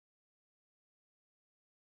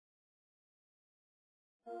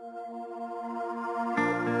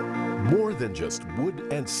More than just wood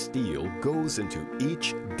and steel goes into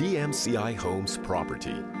each DMCI Homes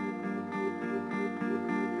property.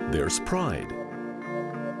 There's pride.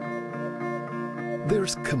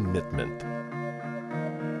 There's commitment.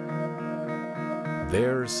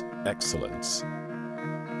 There's excellence.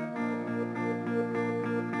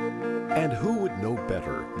 And who would know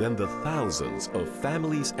better than the thousands of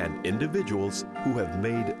families and individuals who have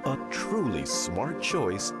made a truly smart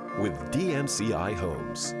choice with DMCI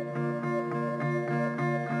Homes?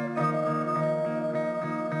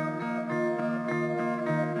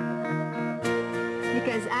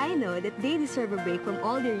 Because I know that they deserve a break from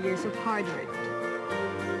all their years of hard work.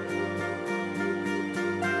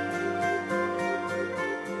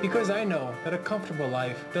 Because I know that a comfortable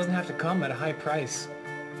life doesn't have to come at a high price.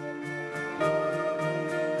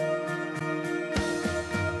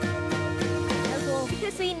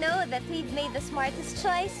 Because we know that we've made the smartest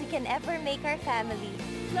choice we can ever make our family.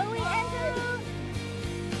 Chloe and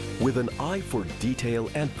Drew! With an eye for detail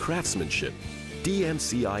and craftsmanship,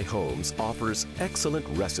 DMCI Homes offers excellent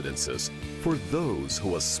residences for those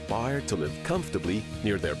who aspire to live comfortably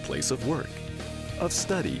near their place of work, of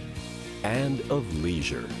study, and of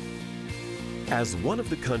leisure. As one of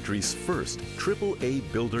the country's first AAA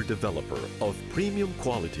builder developer of premium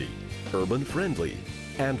quality, urban-friendly,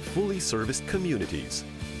 and fully serviced communities,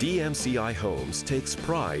 DMCI Homes takes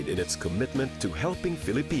pride in its commitment to helping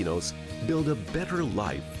Filipinos build a better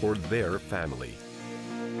life for their family.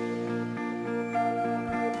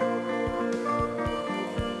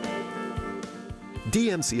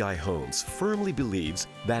 DMCI Homes firmly believes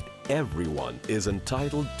that everyone is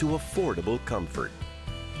entitled to affordable comfort.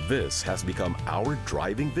 This has become our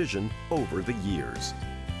driving vision over the years.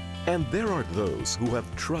 And there are those who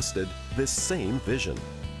have trusted this same vision.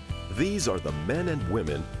 These are the men and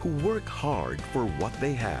women who work hard for what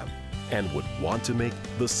they have and would want to make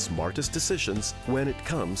the smartest decisions when it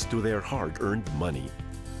comes to their hard-earned money.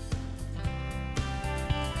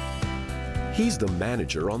 He's the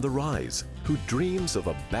manager on the rise who dreams of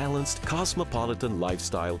a balanced cosmopolitan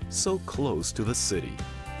lifestyle so close to the city.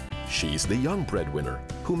 She's the young breadwinner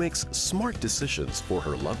who makes smart decisions for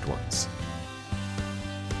her loved ones.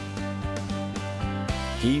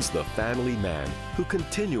 He's the family man who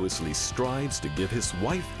continuously strives to give his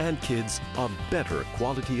wife and kids a better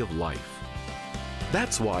quality of life.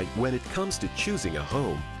 That's why when it comes to choosing a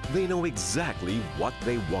home, they know exactly what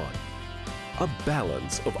they want. A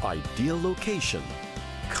balance of ideal location,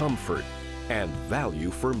 comfort, and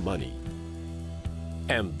value for money.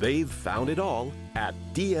 And they've found it all at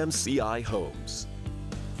DMCI Homes.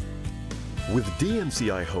 With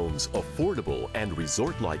DMCI Homes' affordable and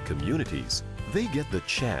resort-like communities, they get the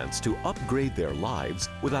chance to upgrade their lives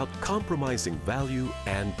without compromising value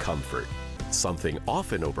and comfort, something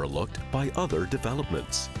often overlooked by other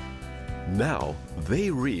developments. Now, they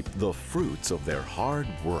reap the fruits of their hard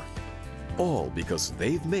work, all because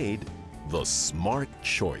they've made the smart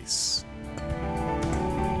choice.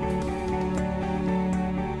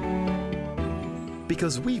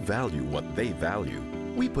 Because we value what they value,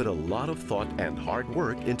 we put a lot of thought and hard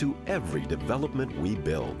work into every development we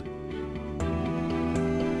build.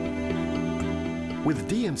 With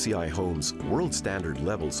DMCI Homes' world-standard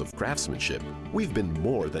levels of craftsmanship, we've been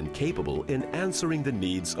more than capable in answering the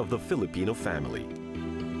needs of the Filipino family.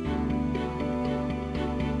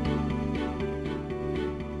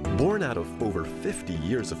 Born out of over 50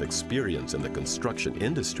 years of experience in the construction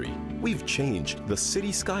industry, we've changed the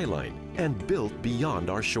city skyline and built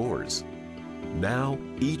beyond our shores. Now,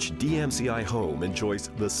 each DMCI home enjoys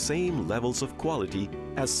the same levels of quality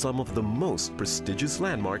as some of the most prestigious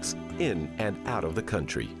landmarks in and out of the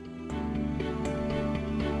country.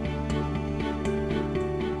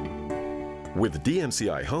 With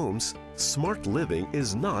DMCI Homes, smart living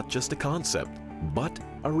is not just a concept, but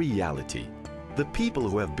a reality. The people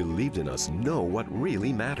who have believed in us know what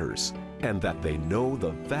really matters, and that they know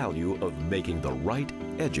the value of making the right,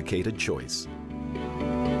 educated choice.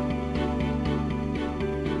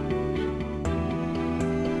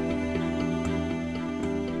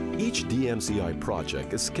 Each DMCI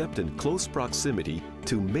project is kept in close proximity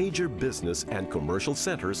to major business and commercial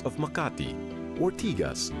centers of Makati,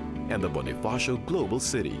 Ortigas, and the Bonifacio Global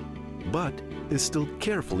City, but is still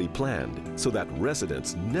carefully planned so that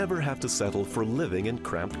residents never have to settle for living in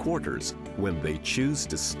cramped quarters when they choose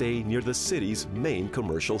to stay near the city's main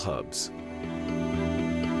commercial hubs.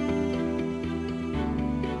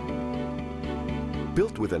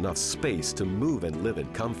 Built with enough space to move and live in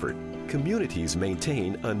comfort, communities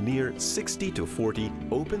maintain a near 60 to 40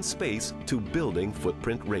 open space to building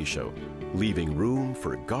footprint ratio, leaving room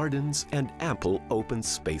for gardens and ample open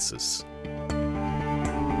spaces.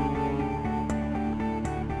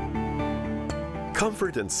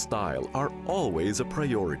 Comfort and style are always a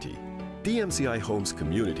priority. DMCI Homes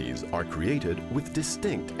communities are created with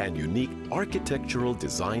distinct and unique architectural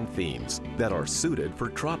design themes that are suited for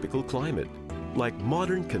tropical climate, like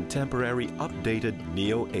modern contemporary updated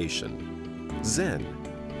Neo-Asian, Zen,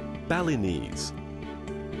 Balinese,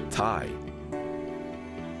 Thai,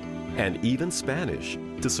 and even Spanish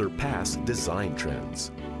to surpass design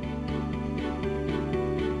trends.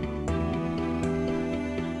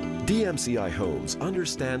 DMCI Homes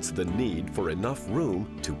understands the need for enough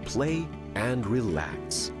room to play and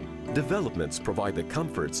relax. Developments provide the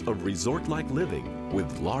comforts of resort-like living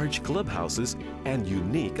with large clubhouses and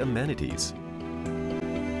unique amenities.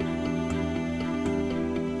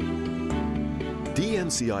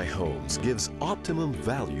 DMCI Homes gives optimum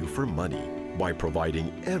value for money by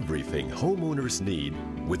providing everything homeowners need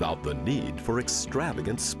without the need for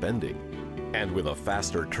extravagant spending. And with a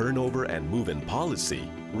faster turnover and move-in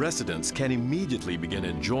policy, residents can immediately begin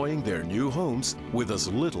enjoying their new homes with as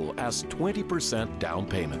little as 20% down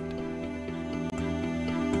payment.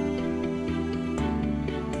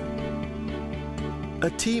 A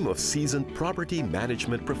team of seasoned property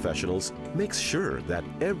management professionals makes sure that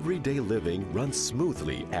everyday living runs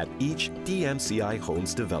smoothly at each DMCI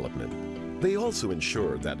Homes development. They also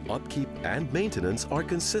ensure that upkeep and maintenance are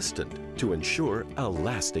consistent to ensure a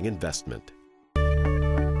lasting investment.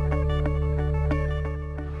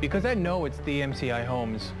 Because I know it's DMCI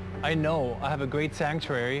Homes, I know I have a great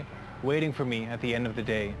sanctuary waiting for me at the end of the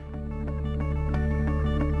day.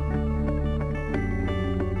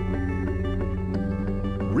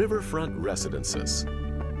 Riverfront Residences.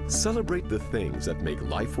 Celebrate the things that make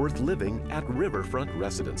life worth living at Riverfront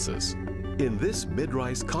Residences. In this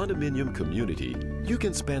mid-rise condominium community, you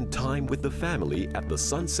can spend time with the family at the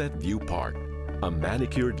Sunset View Park, a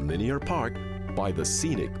manicured linear park by the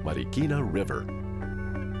scenic Marikina River.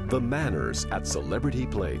 The Manners at Celebrity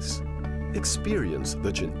Place. Experience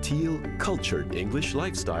the genteel, cultured English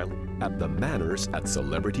lifestyle at the Manners at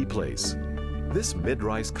Celebrity Place. This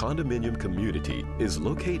mid-rise condominium community is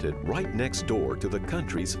located right next door to the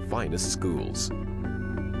country's finest schools.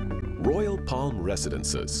 Royal Palm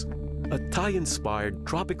Residences, a Thai-inspired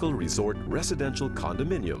tropical resort residential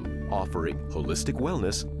condominium offering holistic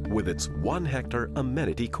wellness with its 1-hectare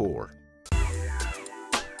amenity core.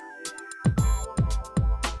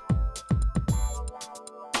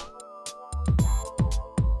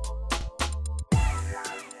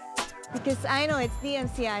 Because I know it's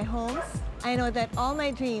DMCI Homes, I know that all my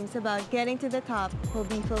dreams about getting to the top will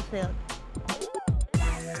be fulfilled.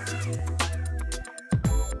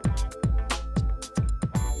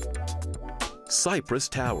 Cypress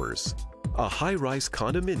Towers, a high-rise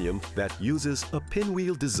condominium that uses a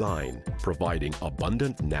pinwheel design, providing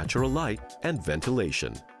abundant natural light and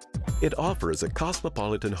ventilation. It offers a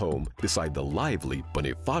cosmopolitan home beside the lively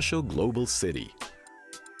Bonifacio Global City.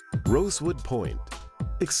 Rosewood Point.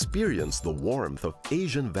 Experience the warmth of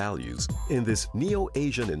Asian values in this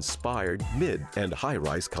Neo-Asian inspired mid and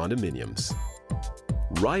high-rise condominiums.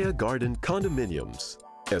 Raya Garden Condominiums.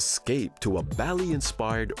 Escape to a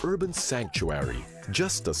Bali-inspired urban sanctuary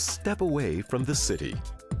just a step away from the city.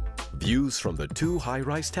 Views from the 2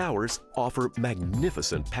 high-rise towers offer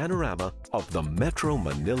magnificent panorama of the Metro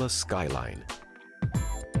Manila skyline.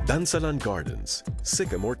 Dansalan Gardens,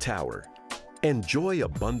 Sycamore Tower. Enjoy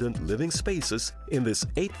abundant living spaces in this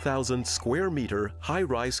 8,000 square meter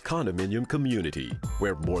high-rise condominium community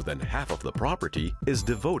where more than half of the property is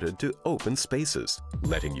devoted to open spaces,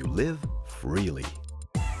 letting you live freely.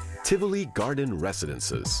 Tivoli Garden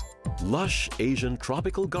Residences. Lush Asian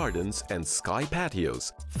tropical gardens and sky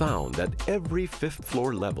patios found at every 5th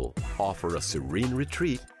floor level offer a serene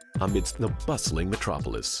retreat amidst the bustling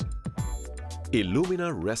metropolis.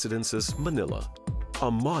 Illumina Residences Manila. A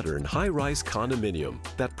modern high-rise condominium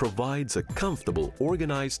that provides a comfortable,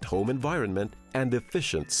 organized home environment and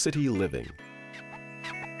efficient city living.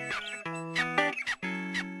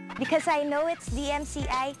 Because I know it's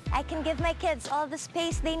DMCI, I can give my kids all the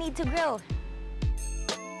space they need to grow.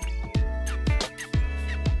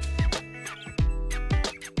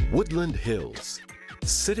 Woodland Hills.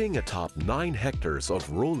 Sitting atop 9 hectares of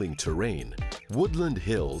rolling terrain, Woodland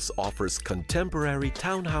Hills offers contemporary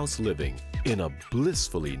townhouse living in a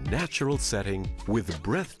blissfully natural setting with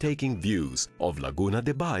breathtaking views of Laguna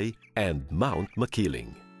de Bay and Mount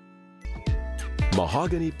Makiling.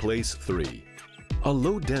 Mahogany Place 3. A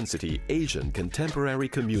low-density Asian contemporary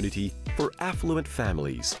community for affluent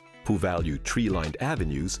families who value tree-lined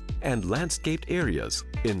avenues and landscaped areas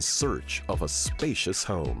in search of a spacious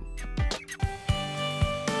home.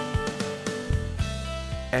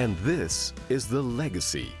 And this is the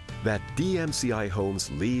legacy that DMCI Homes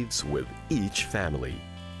leaves with each family.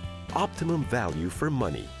 Optimum value for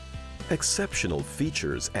money, exceptional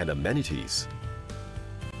features and amenities,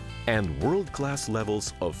 and world-class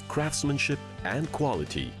levels of craftsmanship and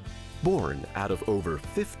quality, born out of over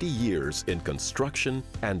 50 years in construction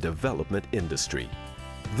and development industry.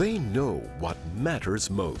 They know what matters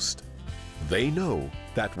most. They know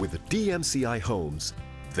that with DMCI Homes,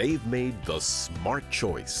 they've made the smart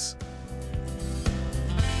choice.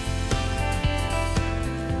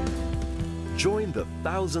 Join the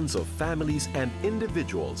thousands of families and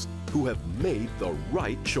individuals who have made the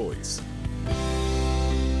right choice.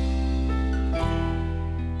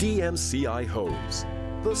 DMCI Homes,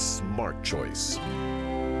 the smart choice.